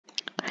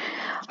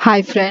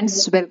Hi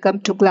friends, welcome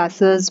two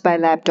classes bye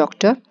lab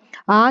doctor.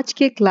 आज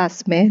के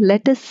class में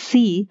let us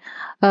see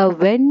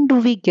when do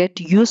we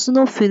get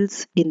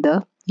eosinophils in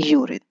the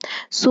urine.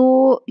 So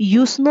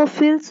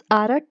eosinophils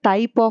are a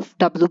type of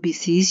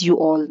WBCs,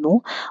 you all know,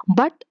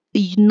 but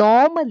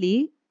normally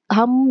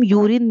हम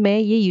urine में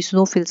ये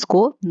eosinophils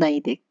को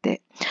नहीं देखते।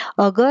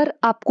 अगर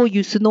आपको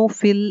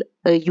यूसिनोफिल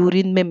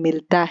यूरिन में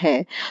मिलता है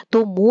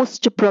तो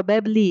मोस्ट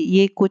प्रोबेबली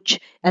ये कुछ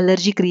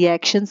एलर्जिक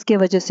रिएक्शंस के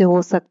वजह से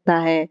हो सकता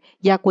है,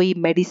 या कोई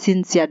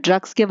मेडिसिन या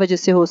ड्रग्स के वजह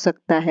से हो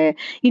सकता है,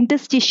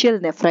 इंटरस्टिशियल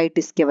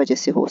नेफ्राइटिस के वजह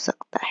से हो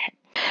सकता है।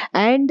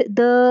 And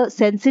the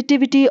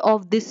sensitivity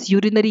of this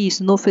urinary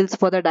eosinophils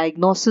for the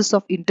diagnosis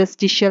of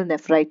interstitial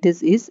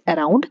nephritis is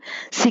around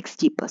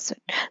 60%.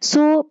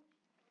 So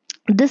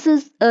this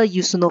is a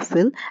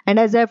eosinophil, and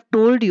as I've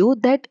told you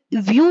that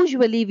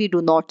usually we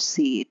do not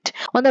see it.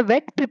 On a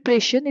wet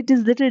preparation, it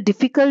is little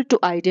difficult to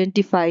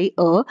identify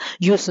a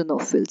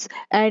eosinophils,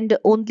 and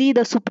only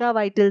the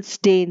supravital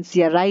stains,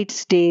 yeah, right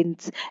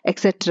stains,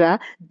 etc.,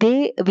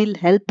 they will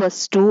help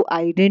us to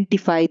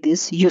identify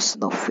this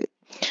eosinophil.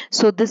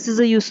 So this is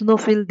a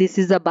eosinophil, this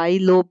is a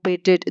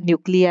bilobated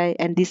nuclei,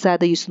 and these are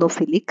the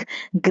eosinophilic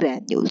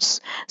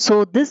granules.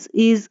 So this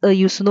is a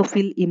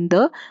eosinophil in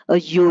the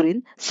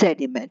urine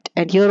sediment,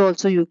 and here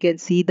also you can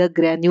see the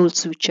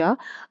granules which are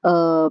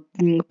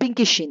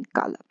pinkish in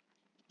color.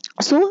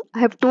 So I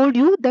have told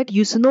you that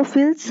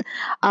eosinophils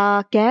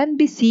can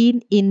be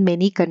seen in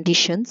many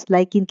conditions,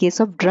 like in case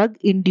of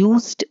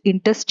drug-induced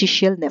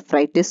interstitial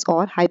nephritis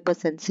or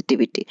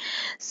hypersensitivity.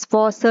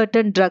 For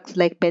certain drugs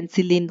like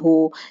penicillin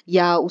हो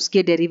या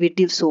उसके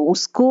derivatives हो,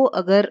 उसको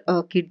अगर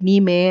kidney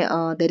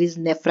में there is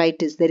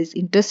nephritis, there is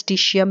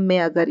interstitium में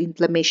अगर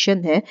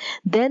inflammation है,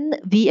 then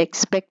we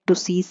expect to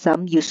see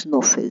some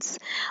eosinophils.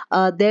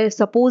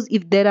 Suppose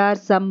if there are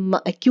some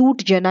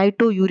acute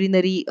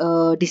genitourinary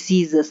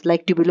diseases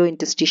like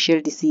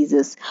tubulointerstitial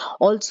diseases,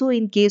 also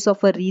in case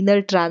of a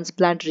renal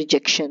transplant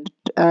rejection,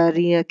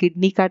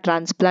 kidney का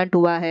transplant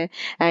हुआ है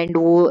and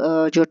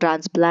वो जो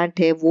transplant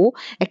है वो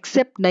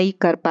accept नहीं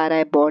कर पा रहा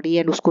है बॉडी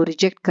एंड उसको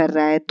रिजेक्ट कर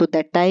रहा है, तो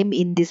that time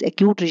in this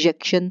acute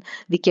rejection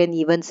we can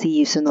even C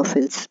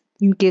eosinophils.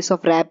 In case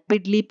of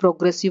rapidly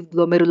progressive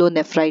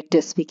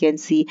glomerulonephritis, we can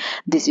see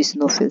this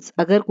eosinophils.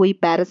 अगर कोई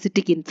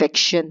parasitic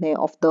infection है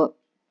of the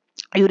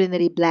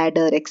urinary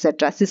bladder,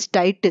 etc.,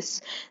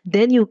 cystitis,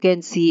 then you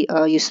can see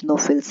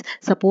eosinophils.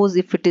 Suppose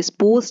if it is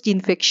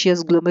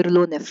post-infectious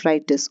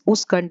glomerulonephritis,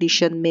 उस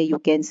condition में you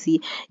can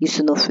see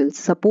eosinophils.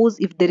 Suppose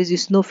if there is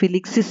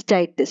eosinophilic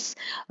cystitis,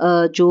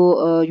 जो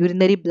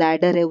urinary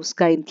bladder है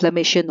उसका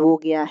inflammation हो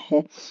गया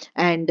है,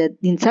 and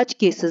in such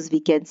cases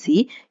we can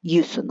see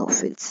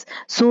eosinophils.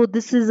 So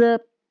this is a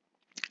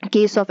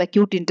case of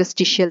acute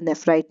interstitial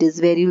nephritis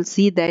where you'll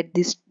see that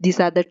these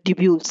are the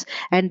tubules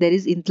and there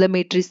is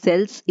inflammatory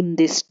cells in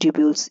these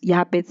tubules.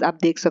 यहाँ पे आप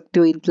देख सकते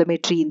हो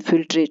inflammatory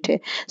infiltrate है.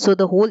 So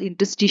the whole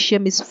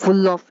interstitium is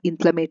full of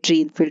inflammatory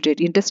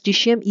infiltrate.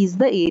 Interstitium is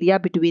the area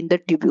between the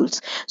tubules.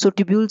 So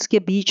tubules के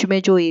बीच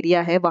में जो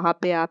area है वहाँ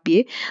पे आप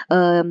ये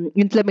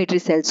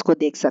inflammatory cells को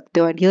देख सकते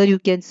हो. And here you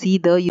can see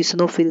the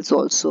eosinophils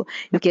also.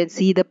 You can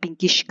see the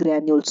pinkish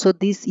granules. So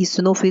these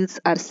eosinophils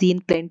are seen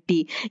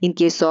plenty in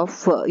case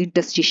of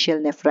interstitial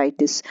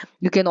nephritis.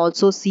 You can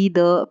also see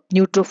the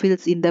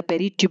neutrophils in the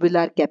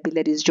peritubular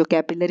capillaries. जो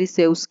capillaries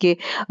है उसके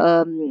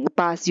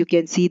पास you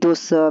can see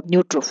those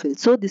neutrophils.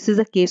 So this is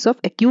a case of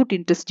acute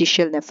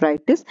interstitial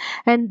nephritis,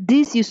 and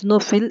this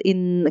eosinophil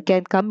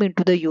can come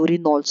into the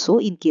urine also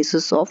in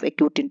cases of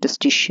acute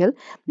interstitial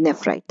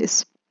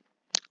nephritis.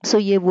 So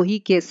ये वही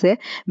case है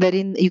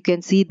wherein you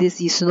can see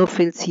this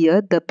eosinophils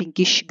here, the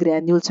pinkish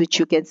granules which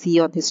you can see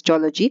on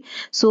histology.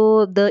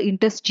 So the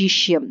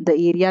interstitium, the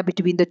area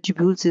between the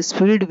tubules, is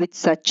filled with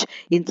such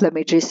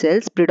inflammatory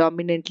cells.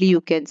 Predominantly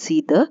you can see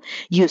the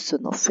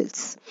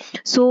eosinophils.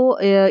 So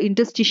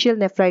interstitial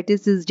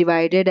nephritis is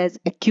divided as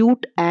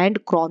acute and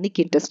chronic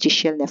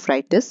interstitial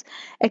nephritis.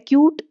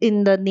 Acute,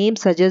 in the name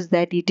suggests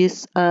that it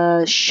is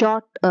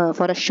short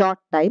for a short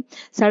time,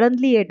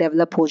 suddenly ये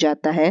develop हो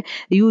जाता है.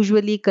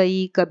 Usually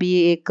कभी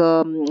एक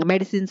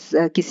medicine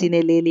किसी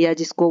ने ले लिया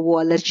जिसको वो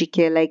एलर्जिक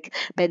है, लाइक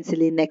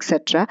पेनिसिलिन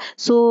एक्सेट्रा,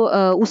 सो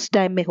उस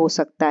टाइम में हो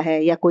सकता है,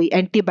 या कोई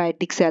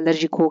एंटीबायोटिक से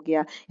एलर्जिक हो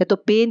गया, या तो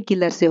पेन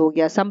किलर से हो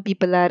गया. Some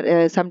people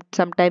are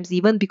sometimes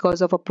even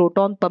because of a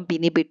proton pump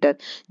inhibitor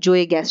जो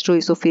एक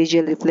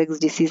गैस्ट्रोइसोफेजियल रिफ्लेक्स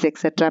डिसीज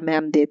एक्सेट्रा में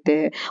हम देते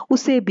हैं,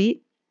 उससे भी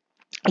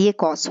ये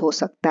कॉज हो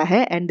सकता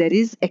है, and there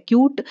is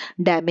acute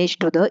damage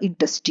to the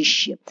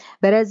interstitium.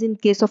 whereas in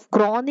case of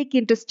chronic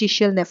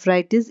interstitial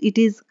nephritis, it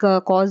is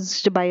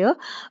caused by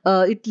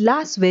it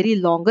lasts very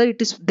longer,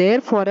 it is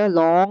there for a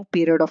long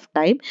period of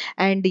time,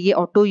 and ये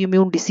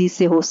autoimmune disease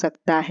से हो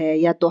सकता है,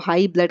 या तो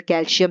high blood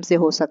calcium से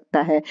हो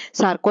सकता है,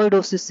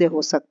 sarcoidosis से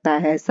हो सकता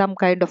है, some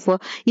kind of a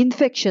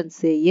infection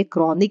से ये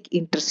chronic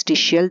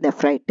interstitial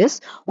nephritis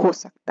हो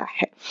सकता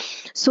है.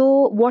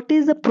 So what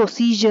is the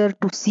procedure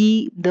to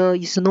see the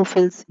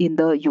eosinophils in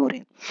the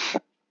urine?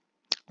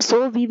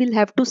 So we will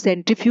have to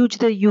centrifuge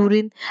the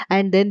urine,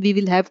 and then we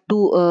will have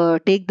to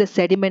take the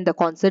sediment, the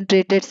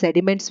concentrated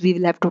sediments we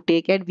will have to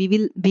take, and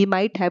we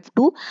might have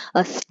to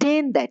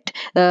stain that.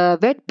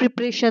 Wet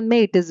preparation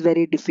may it is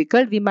very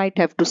difficult, we might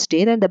have to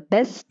stain, and the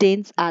best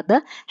stains are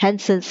the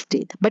Hansel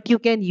stain, but you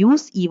can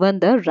use even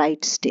the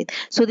right stain.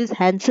 So this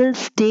Hansel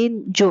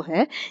stain जो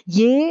है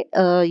ये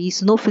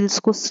eosinophils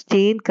को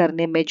stain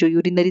करने में, जो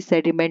urinary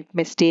sediment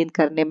में stain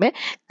करने में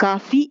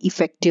काफी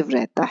effective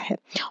रहता है.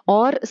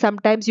 Or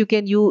sometimes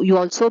you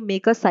also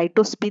make a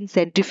cytospin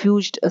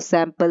centrifuged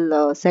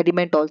sample,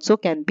 sediment also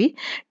can be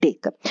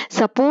taken.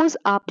 Suppose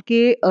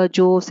आपके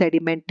जो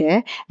sediment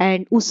है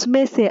and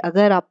उसमें से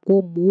अगर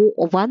आपको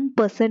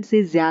 1%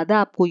 से ज्यादा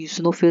आपको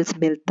eosinophils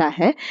मिलता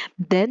है,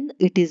 then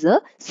it is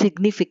a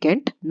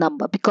significant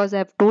number, because I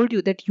have told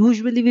you that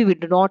usually we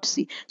do not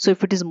see. So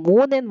if it is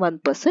more than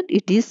 1%,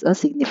 it is a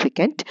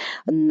significant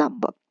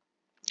number.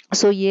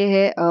 So ये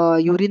है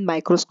urine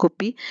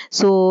microscopy.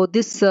 So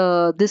this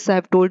I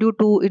have told you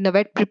to, in a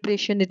wet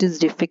preparation it is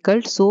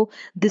difficult. So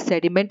this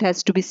sediment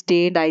has to be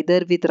stained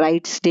either with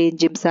right stain,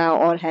 Giemsa,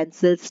 or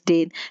Hansel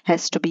stain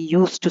has to be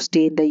used to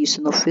stain the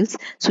eosinophils.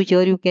 So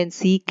here you can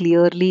see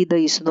clearly the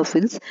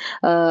eosinophils.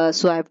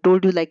 So I have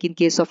told you, like in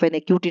case of an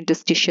acute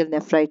interstitial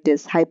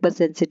nephritis,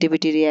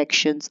 hypersensitivity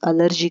reactions,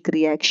 allergic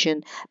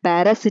reaction,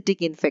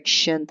 parasitic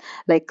infection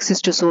like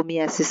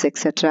schistosomiasis,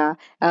 etc.,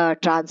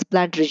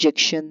 transplant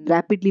rejection,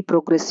 rapidly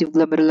progressive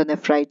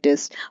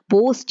glomerulonephritis,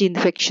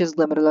 post-infectious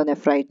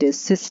glomerulonephritis,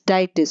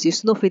 cystitis,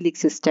 eosinophilic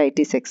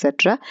cystitis,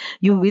 etc.,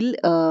 you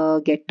will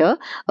get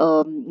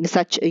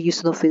such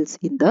eosinophils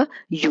in the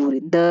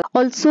urine.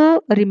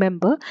 Also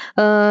remember,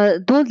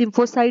 though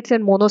lymphocytes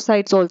and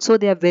monocytes also,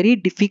 they are very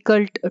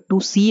difficult to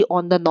see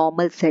on the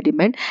normal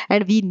sediment,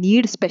 and we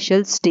need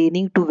special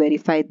staining to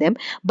verify them.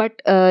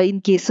 But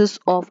in cases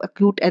of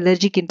acute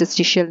allergic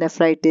interstitial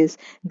nephritis,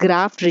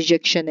 graft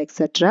rejection,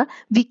 etc.,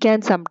 we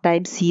can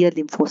sometimes see a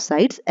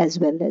lymphocytes as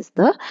well as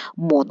the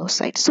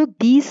monocytes. So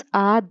these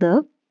are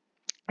the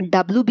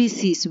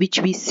WBCs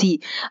which we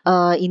see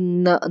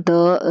in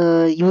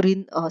the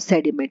urine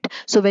sediment.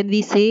 So when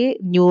we say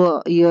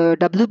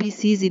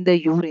WBCs in the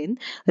urine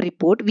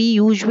report, we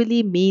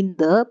usually mean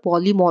the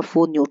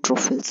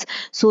polymorpho-neutrophils.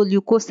 So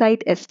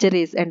leukocyte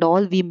esterase and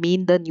all, we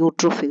mean the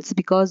neutrophils,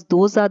 because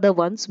those are the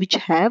ones which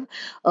have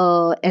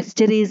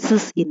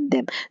esterases in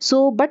them.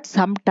 So but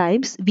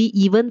sometimes we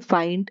even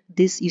find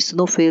these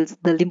eosinophils,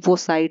 the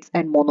lymphocytes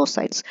and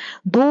monocytes.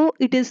 Though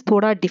it is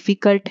थोड़ा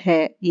difficult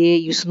है ये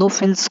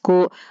eosinophils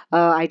को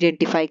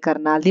identify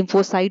करना,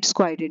 lymphocytes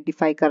को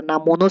identify करना,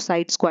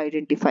 monocytes को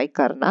identify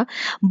करना,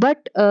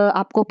 but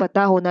आपको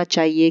पता होना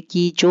चाहिए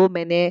कि जो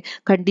मैंने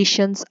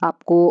कंडीशंस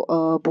आपको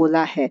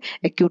बोला है,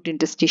 acute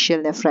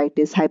interstitial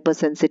nephritis,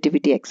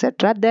 hypersensitivity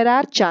etcetera, there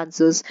are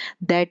chances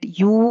that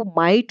you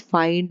might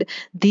find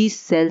these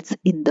cells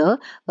in the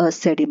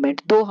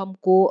sediment. Though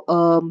हमको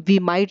we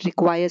might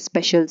require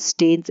special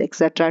stains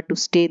etc. to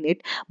stain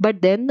it,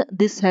 but then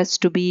this has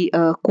to be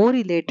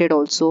correlated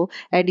also.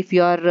 And if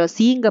you are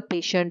seeing a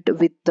patient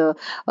with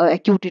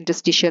acute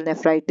interstitial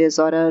nephritis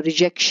or a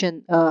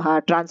rejection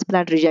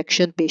transplant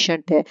rejection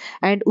patient है,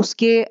 and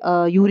उसके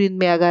urine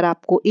में अगर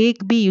आपको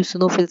एक भी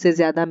eosinophil से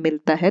ज़्यादा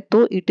मिलता है,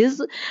 तो it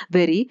is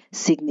very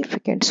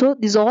significant. So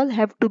these all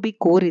have to be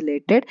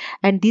correlated,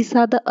 and these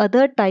are the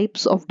other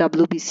types of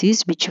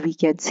WBCs which we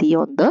can see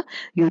on the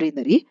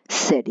urinary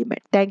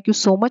sediment. Thank you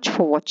so much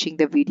for watching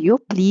the video.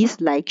 Please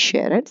like,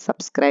 share and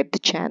subscribe the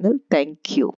channel. Thank you.